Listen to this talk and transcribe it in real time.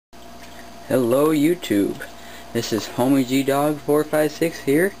Hello YouTube, this is Homie G-Dog456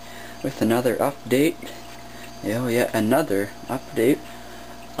 here with another update, yet another update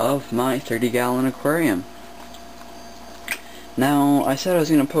of my 30-gallon aquarium. Now, I said I was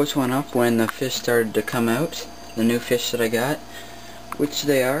going to post one up when the fish started to come out, the new fish that I got, which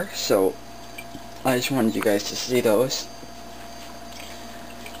they are, so I just wanted you guys to see those.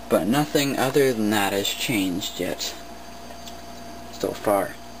 But nothing other than that has changed yet, so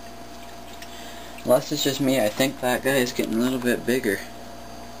far. Unless it's just me, I think that guy is getting a little bit bigger.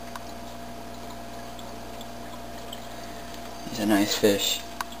 He's a nice fish.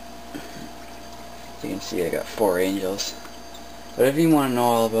 As you can see, I got 4 angels. But if you want to know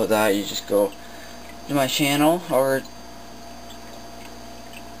all about that, you just go to my channel, or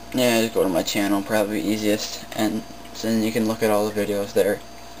yeah, just go to my channel, probably easiest, and then you can look at all the videos there.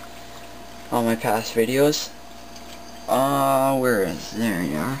 All my past videos. Where is? There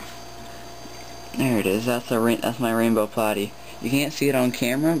you are. There it is. That's my rainbow platy. You can't see it on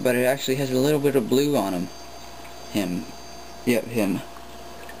camera, but it actually has a little bit of blue on him. Yep, him.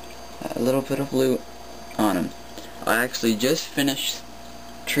 A little bit of blue on him. I actually just finished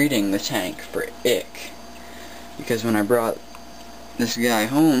treating the tank for ick, because when I brought this guy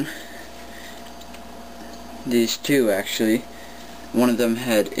home, these two actually, one of them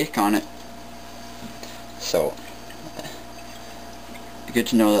had ick on it. So good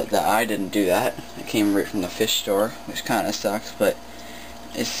to know that I didn't do that. It came right from the fish store, which kind of sucks, but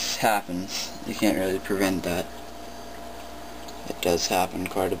it happens. You can't really prevent that. It does happen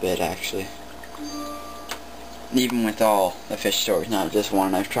quite a bit, actually. Even with all the fish stores, not just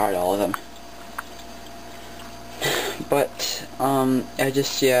one. I've tried all of them. But I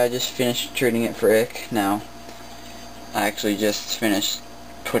just finished treating it for ick. Now I actually just finished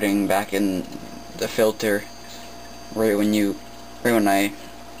putting back in the filter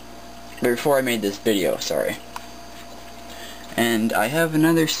before I made this video, sorry. And I have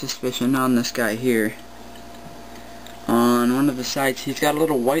another suspicion on this guy here. On one of the sides, he's got a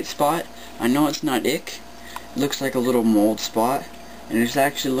little white spot. I know it's not ick. It looks like a little mold spot, and it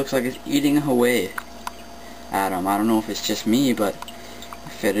actually looks like it's eating away at him. I don't know if it's just me, but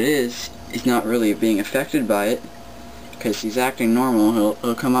if it is, he's not really being affected by it, because he's acting normal.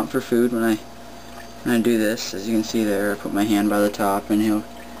 He'll come up for food when I do this. As you can see there, I put my hand by the top, and he'll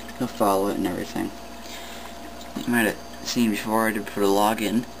follow it and everything. You might have seen before I did put a log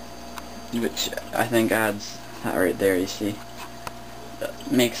in, which I think adds that right there. You see,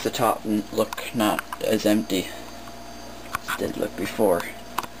 makes the top look not as empty as it did look before.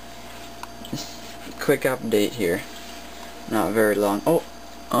 Just a quick update here. Not very long.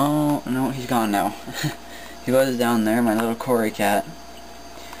 Oh no, he's gone now. He was down there, my little Cory cat.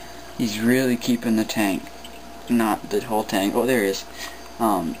 He's really keeping the tank, not the whole tank. Oh, there he is.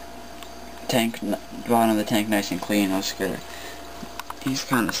 Bottom of the tank nice and clean. I was scared. He's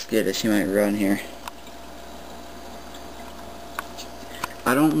kind of skittish. He might run here.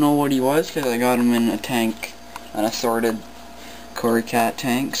 I don't know what he was, because I got him in a tank, an assorted Cory cat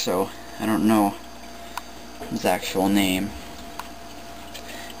tank, so I don't know his actual name.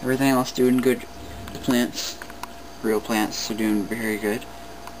 Everything else doing good. The plants, real plants, are doing very good.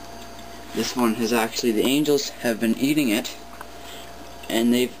 This one has actually, the angels have been eating it,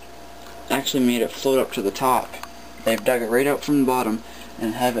 and they've actually made it float up to the top. They've dug it right out from the bottom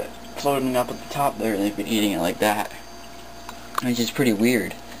and have it floating up at the top there. They've been eating it like that, which is pretty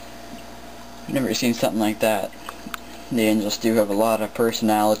weird. I've never seen something like that. The angels do have a lot of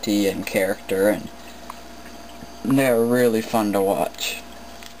personality and character, and they're really fun to watch.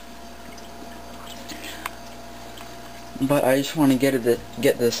 But I just want to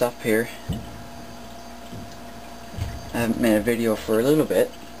get this up here. I haven't made a video for a little bit.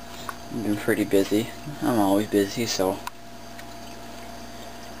 I've been pretty busy. I'm always busy, so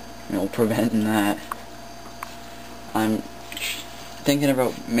preventing that. I'm thinking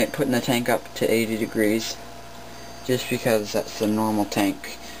about putting the tank up to 80 degrees, just because that's the normal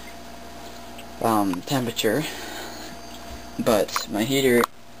tank temperature. But my heater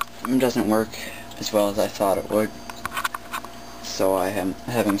doesn't work as well as I thought it would. So I am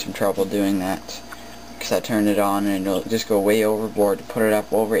having some trouble doing that, because I turned it on and it'll just go way overboard to put it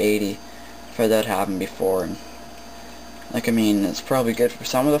up over 80. I've had that happen before, and it's probably good for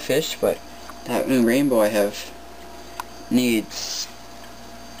some of the fish, but that new rainbow I have needs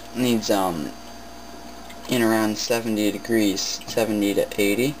in around 70 degrees, 70 to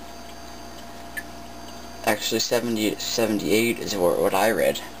 80. Actually 70 to 78 is what I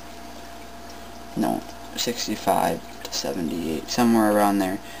read. No, 65 to 78, somewhere around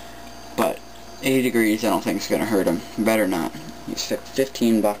there. But 80 degrees, I don't think it's gonna hurt him. Better not. He's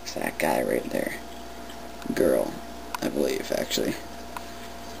 15 bucks, that guy right there. Girl, I believe, actually.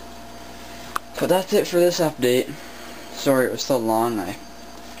 But that's it for this update. Sorry it was so long. I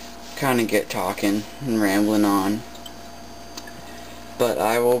kind of get talking and rambling on. But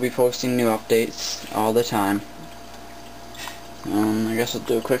I will be posting new updates all the time. I guess I'll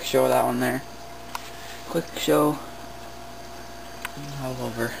do a quick show of that one there. Quick show. All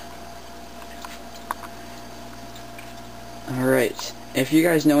over. Alright. If you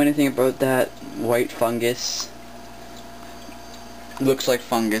guys know anything about that white fungus, looks like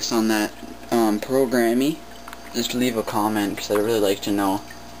fungus on that programmy, just leave a comment, because I'd really like to know.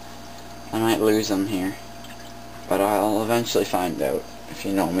 I might lose them here, but I'll eventually find out. If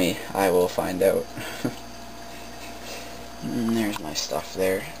you know me, I will find out. And there's my stuff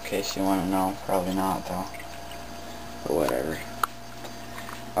there, in case you want to know. Probably not, though. But whatever.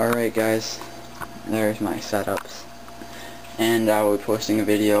 Alright guys, there's my setups. And I will be posting a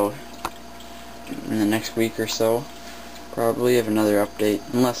video in the next week or so. Probably have another update,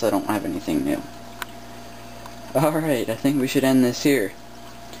 unless I don't have anything new. Alright, I think we should end this here.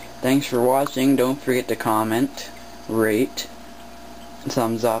 Thanks for watching. Don't forget to comment, rate,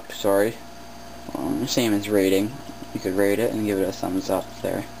 thumbs up, sorry. Same as rating. You could rate it and give it a thumbs up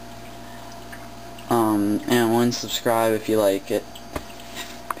there. And subscribe if you like it,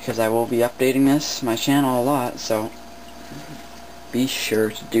 because I will be updating my channel a lot, so be sure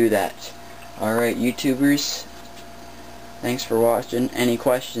to do that. Alright, YouTubers, thanks for watching. Any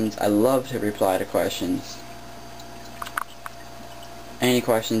questions? I love to reply to questions. Any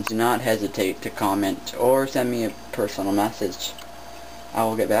questions, do not hesitate to comment or send me a personal message. I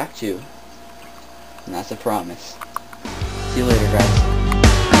will get back to you. And that's a promise. See you later, guys.